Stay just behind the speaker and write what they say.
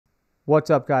What's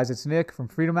up, guys? It's Nick from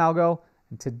Freedom Algo,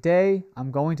 and today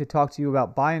I'm going to talk to you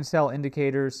about buy and sell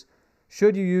indicators.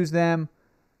 Should you use them?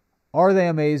 Are they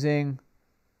amazing?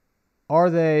 Are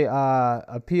they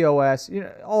a POS? You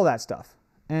know, all that stuff.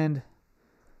 And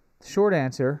the short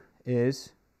answer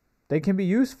is they can be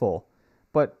useful,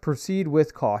 but proceed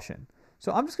with caution.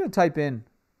 So I'm just going to type in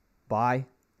buy.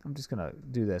 I'm just going to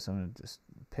do this. I'm going to just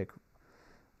pick.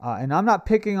 And I'm not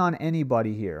picking on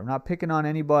anybody here. I'm not picking on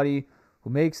anybody who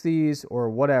makes these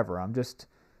or whatever. I'm just,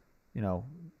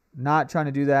 not trying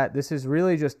to do that. This is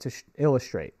really just to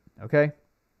illustrate, okay?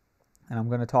 And I'm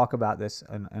going to talk about this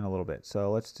in a little bit. So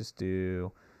let's just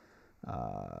do,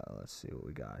 let's see what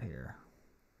we got here.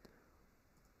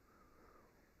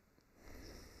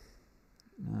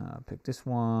 Pick this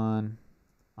one.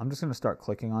 I'm just going to start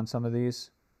clicking on some of these.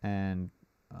 And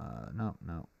no.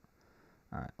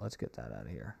 All right, let's get that out of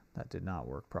here. That did not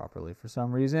work properly for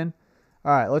some reason.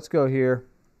 All right, let's go here.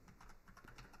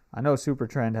 I know Super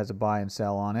Trend has a buy and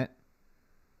sell on it.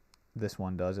 This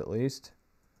one does at least.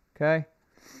 Okay.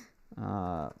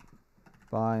 Buy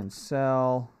and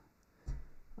sell.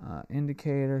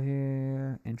 Indicator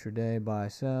here. Intraday buy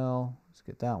sell. Let's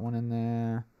get that one in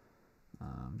there.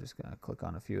 I'm just going to click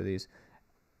on a few of these.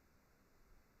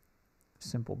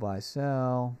 Simple buy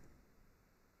sell.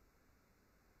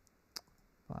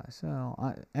 Buy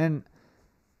sell. And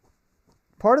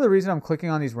part of the reason I'm clicking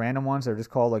on these random ones that are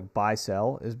just called like buy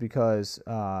sell is because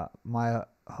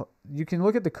you can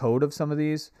look at the code of some of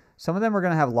these. Some of them are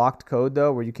going to have locked code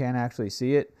though, where you can't actually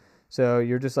see it. So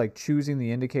you're just like choosing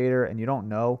the indicator and you don't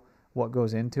know what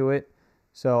goes into it.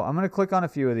 So I'm going to click on a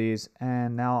few of these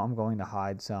and now I'm going to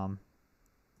hide some.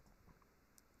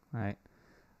 All right.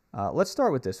 Let's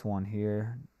start with this one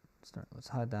here. Let's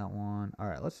hide that one. All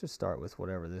right. Let's just start with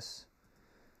whatever this.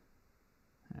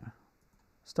 Yeah.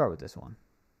 Start with this one.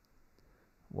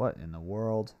 What in the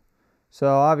world? So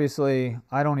obviously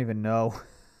I don't even know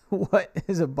what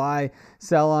is a buy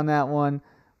sell on that one.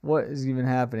 What is even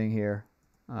happening here?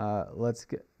 Let's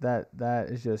get that. That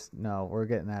is just no. We're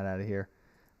getting that out of here.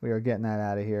 We are getting that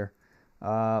out of here.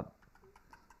 We'll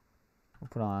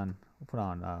put on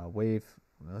wave.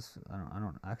 I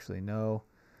don't actually know.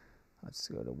 Let's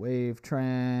go to wave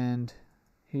trend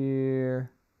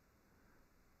here.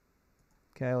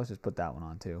 Okay, let's just put that one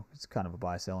on too. It's kind of a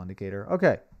buy sell indicator.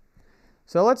 Okay,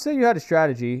 so let's say you had a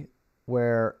strategy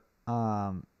where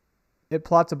it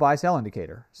plots a buy sell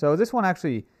indicator. So this one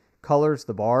actually colors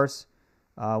the bars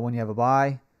when you have a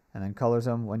buy and then colors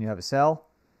them when you have a sell.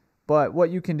 But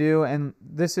what you can do, and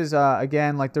this is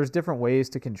again, like there's different ways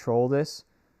to control this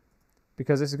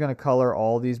because this is going to color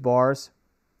all these bars.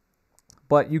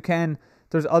 But you can,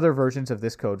 there's other versions of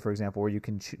this code, for example, where you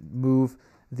can move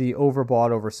the overbought,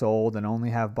 oversold, and only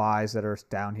have buys that are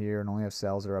down here and only have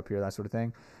sells that are up here, that sort of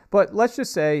thing. But let's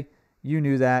just say you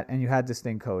knew that and you had this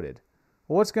thing coded.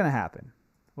 Well, what's going to happen?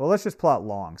 Well, let's just plot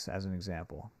longs as an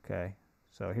example. Okay,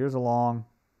 so here's a long.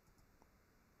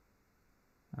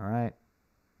 All right.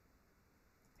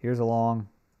 Here's a long.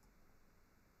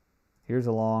 Here's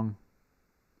a long.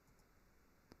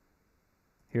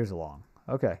 Here's a long.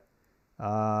 Okay.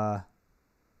 Right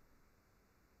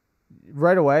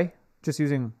away, just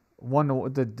using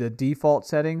the default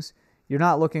settings, you're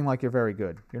not looking like you're very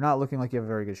good. You're not looking like you have a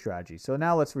very good strategy. So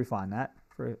now let's refine that,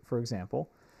 for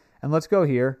example. And let's go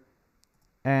here,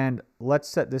 and let's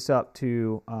set this up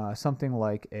to something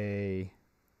like a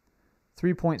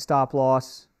 3-point stop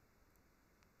loss.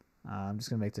 I'm just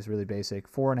going to make this really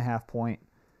basic. 4.5 point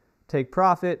take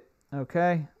profit.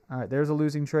 Okay. All right, there's a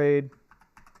losing trade.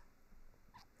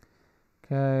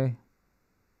 Okay.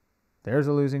 There's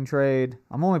a losing trade.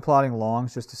 I'm only plotting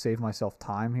longs just to save myself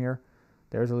time here.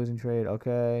 There's a losing trade.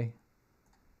 Okay.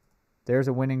 There's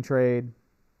a winning trade.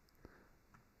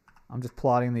 I'm just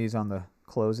plotting these on the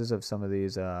closes of some of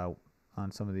these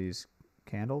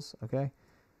candles. Okay.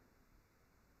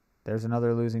 There's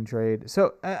another losing trade.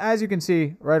 So as you can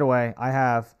see right away, I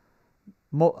have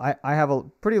a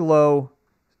pretty low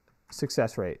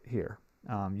success rate here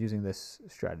using this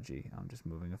strategy. I'm just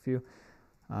moving a few.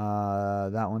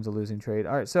 That one's a losing trade.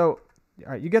 All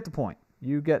right, you get the point.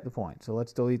 You get the point. So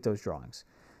let's delete those drawings.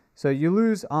 So you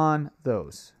lose on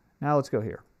those. Now let's go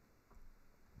here.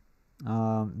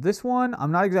 This one,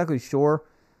 I'm not exactly sure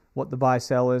what the buy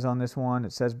sell is on this one.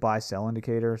 It says buy sell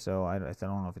indicator, so I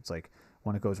don't know if it's like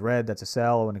when it goes red, that's a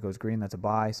sell. When it goes green, that's a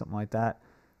buy, something like that.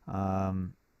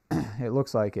 It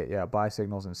looks like it, yeah, buy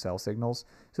signals and sell signals.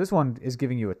 So this one is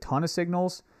giving you a ton of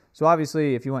signals. So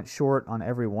obviously, if you went short on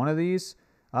every one of these,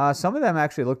 some of them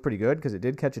actually look pretty good because it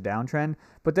did catch a downtrend.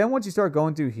 But then once you start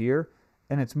going through here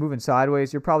and it's moving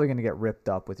sideways, you're probably going to get ripped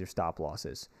up with your stop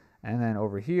losses. And then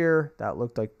over here, that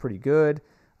looked like pretty good.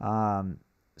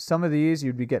 Some of these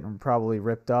you'd be getting probably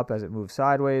ripped up as it moves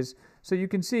sideways. So you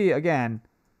can see, again,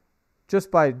 just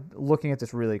by looking at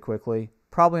this really quickly,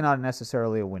 probably not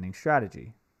necessarily a winning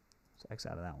strategy. Let's X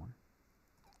out of that one.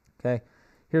 Okay,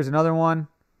 here's another one.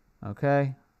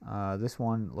 Okay, this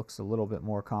one looks a little bit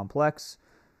more complex.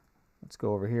 Let's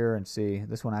go over here and see.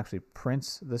 This one actually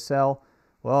prints the sell.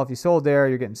 Well, if you sold there,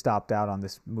 you're getting stopped out on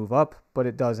this move up, but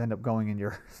it does end up going in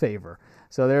your favor.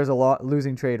 So there's a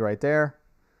losing trade right there.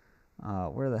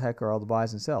 Where the heck are all the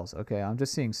buys and sells? Okay, I'm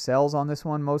just seeing sells on this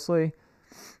one mostly.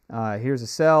 Here's a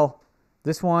sell.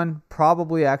 This one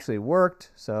probably actually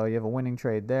worked, so you have a winning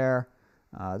trade there.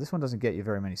 This one doesn't get you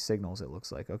very many signals, it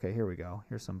looks like. Okay, here we go.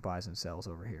 Here's some buys and sells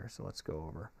over here, so let's go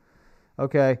over.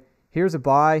 Okay, here's a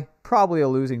buy, probably a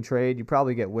losing trade. You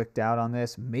probably get wicked out on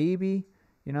this, maybe.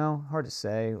 You know, hard to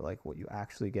say like what you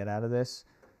actually get out of this.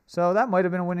 So that might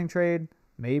have been a winning trade.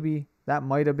 Maybe that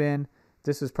might have been.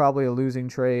 This is probably a losing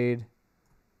trade.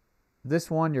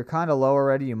 This one, you're kind of low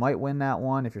already. You might win that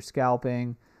one if you're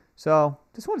scalping. So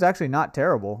this one's actually not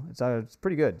terrible. It's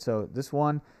pretty good. So this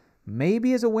one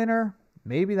maybe is a winner.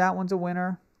 Maybe that one's a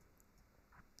winner.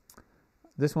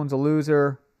 This one's a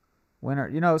loser. Winner.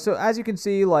 You know, so as you can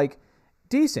see, like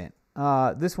decent.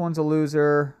 This one's a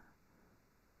loser.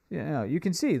 You know, you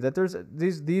can see that there's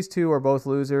these two are both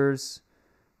losers.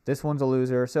 This one's a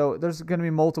loser. So there's going to be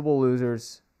multiple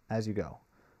losers as you go.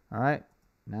 All right.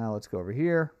 Now let's go over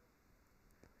here.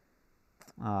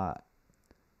 All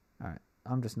right.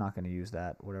 I'm just not going to use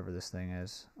that, whatever this thing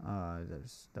is.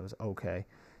 That was okay.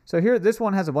 So here, this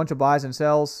one has a bunch of buys and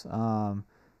sells.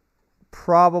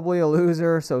 Probably a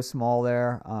loser, so small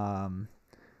there.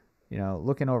 You know,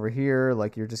 looking over here,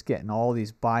 like you're just getting all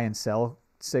these buy and sell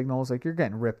signals. Like you're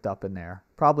getting ripped up in there.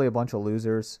 Probably a bunch of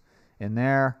losers in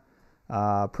there.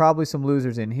 Probably some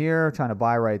losers in here, trying to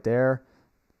buy right there.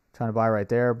 Trying to buy right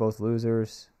there, both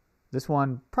losers. This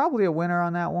one, probably a winner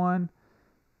on that one.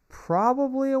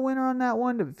 Probably a winner on that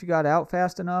one if you got out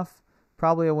fast enough.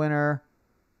 Probably a winner.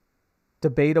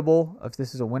 Debatable if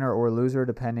this is a winner or a loser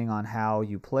depending on how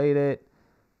you played it.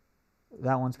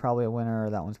 That one's probably a winner.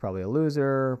 That one's probably a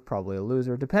loser. Probably a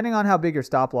loser depending on how big your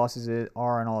stop losses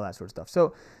are and all that sort of stuff.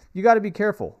 So you got to be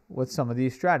careful with some of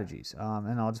these strategies.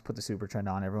 And I'll just put the super trend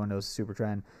on. Everyone knows the super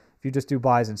trend. If you just do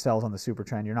buys and sells on the super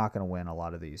trend, you're not going to win a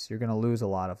lot of these. You're going to lose a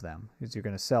lot of them because you're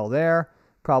going to sell there.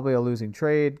 Probably a losing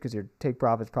trade because your take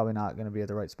profit's probably not going to be at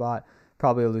the right spot.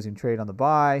 Probably a losing trade on the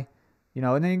buy. You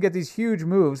know, and then you get these huge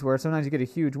moves where sometimes you get a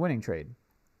huge winning trade.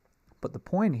 But the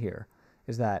point here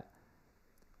is that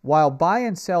while buy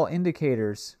and sell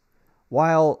indicators,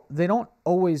 while they don't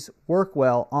always work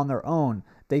well on their own,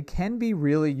 they can be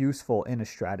really useful in a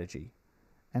strategy.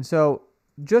 And so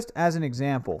just as an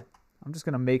example, I'm just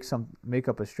going to make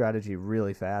up a strategy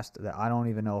really fast that I don't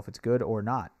even know if it's good or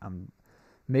not. I'm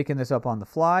making this up on the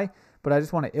fly, but I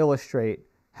just want to illustrate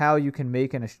how you can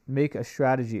make a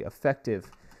strategy effective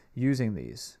using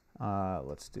these.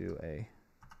 Let's do a.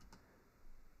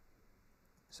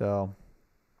 So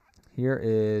here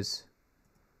is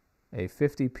a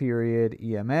 50 period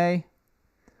EMA.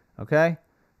 Okay.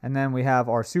 And then we have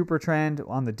our super trend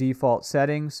on the default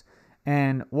settings.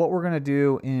 And what we're going to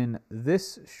do in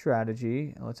this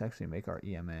strategy, let's actually make our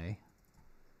EMA.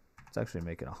 Let's actually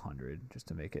make it 100 just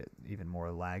to make it even more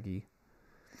laggy.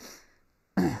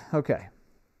 Okay.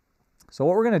 So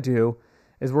what we're going to do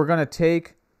is we're going to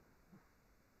take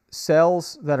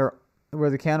sells that are where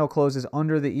the candle closes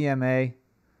under the EMA.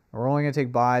 We're only going to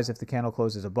take buys if the candle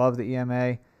closes above the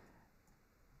EMA.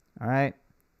 All right.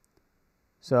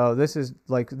 So this is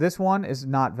like this one is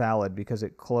not valid because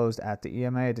it closed at the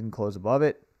EMA. It didn't close above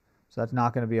it. So that's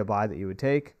not going to be a buy that you would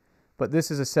take. But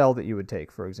this is a sell that you would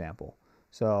take, for example.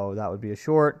 So that would be a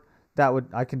short.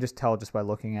 I can just tell just by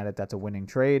looking at it that's a winning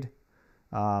trade.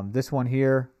 This one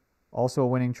here, also a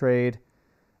winning trade.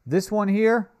 This one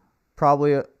here,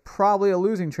 probably a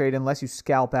losing trade unless you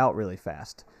scalp out really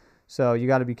fast. So you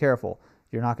got to be careful.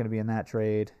 You're not going to be in that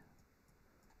trade.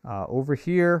 Over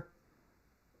here,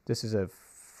 this is a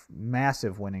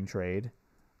massive winning trade.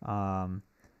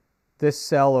 This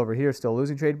sell over here is still a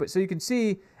losing trade. But so you can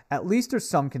see at least there's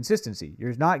some consistency.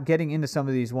 You're not getting into some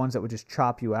of these ones that would just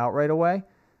chop you out right away.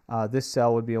 This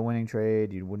sell would be a winning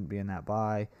trade. You wouldn't be in that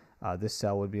buy. This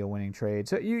sell would be a winning trade.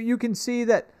 So you can see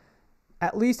that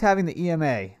at least having the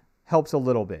EMA helps a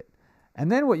little bit. And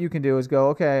then what you can do is go,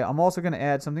 okay, I'm also going to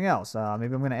add something else.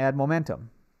 Maybe I'm going to add momentum.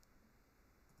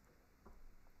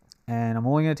 And I'm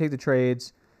only going to take the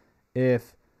trades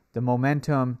if the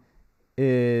momentum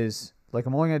is, like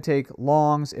I'm only going to take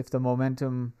longs if the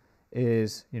momentum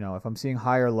is, you know, if I'm seeing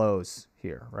higher lows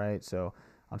here, right? So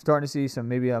I'm starting to see some,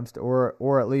 maybe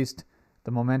or at least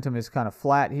the momentum is kind of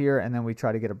flat here, and then we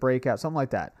try to get a breakout, something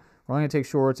like that. We're only going to take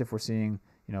shorts if we're seeing,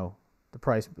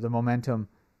 the momentum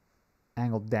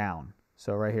angled down.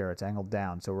 So right here, it's angled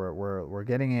down. So we're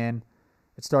getting in.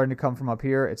 It's starting to come from up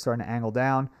here. It's starting to angle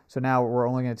down. So now we're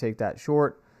only going to take that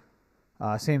short.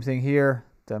 Same thing here.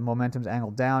 The momentum's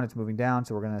angled down. It's moving down.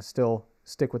 So we're going to still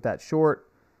stick with that short.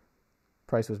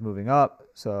 Price was moving up.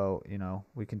 So,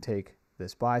 we can take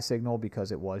this buy signal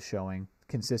because it was showing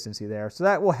consistency there. So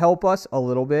that will help us a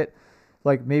little bit.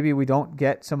 Like maybe we don't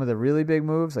get some of the really big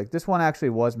moves. Like this one actually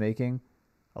was making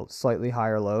a slightly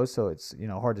higher lows. So it's,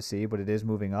 hard to see, but it is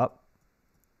moving up.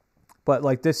 But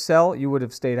like this sell, you would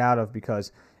have stayed out of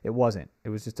because it wasn't. It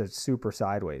was just a super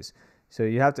sideways. So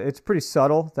you have to, it's pretty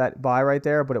subtle, that buy right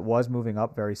there, but it was moving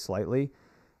up very slightly.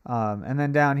 And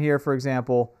then down here, for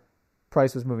example,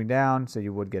 price was moving down, so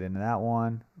you would get into that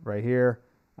one right here.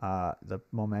 The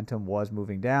momentum was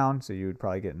moving down, so you would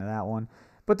probably get into that one.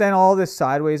 But then all this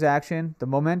sideways action, the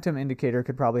momentum indicator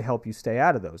could probably help you stay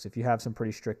out of those if you have some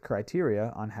pretty strict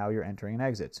criteria on how you're entering and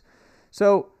exits.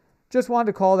 So just wanted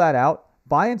to call that out.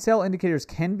 Buy and sell indicators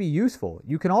can be useful.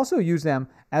 You can also use them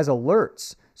as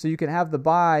alerts. So you can have the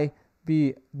buy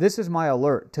be, this is my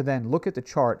alert, to then look at the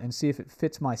chart and see if it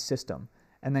fits my system.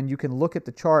 And then you can look at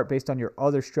the chart based on your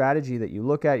other strategy that you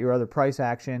look at, your other price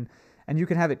action, and you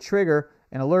can have it trigger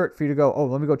an alert for you to go, oh,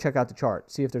 let me go check out the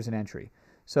chart, see if there's an entry.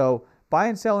 So buy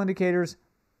and sell indicators,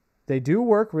 they do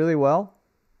work really well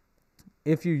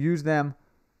if you use them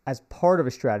as part of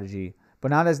a strategy,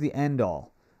 but not as the end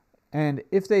all. And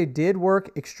if they did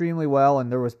work extremely well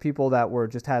and there was people that were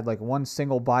just had like one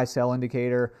single buy sell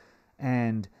indicator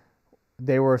and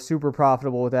they were super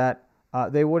profitable with that,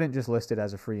 they wouldn't just list it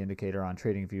as a free indicator on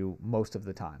TradingView most of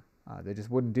the time. They just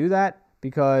wouldn't do that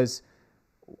because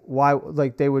why?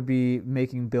 Like they would be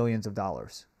making billions of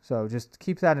dollars. So just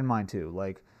keep that in mind too.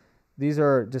 Like these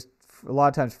are just a lot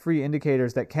of times free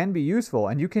indicators that can be useful,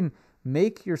 and you can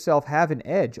make yourself have an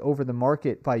edge over the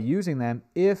market by using them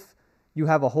if you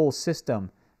have a whole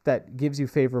system that gives you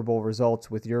favorable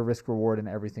results with your risk reward and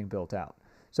everything built out.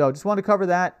 So just want to cover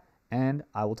that, and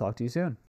I will talk to you soon.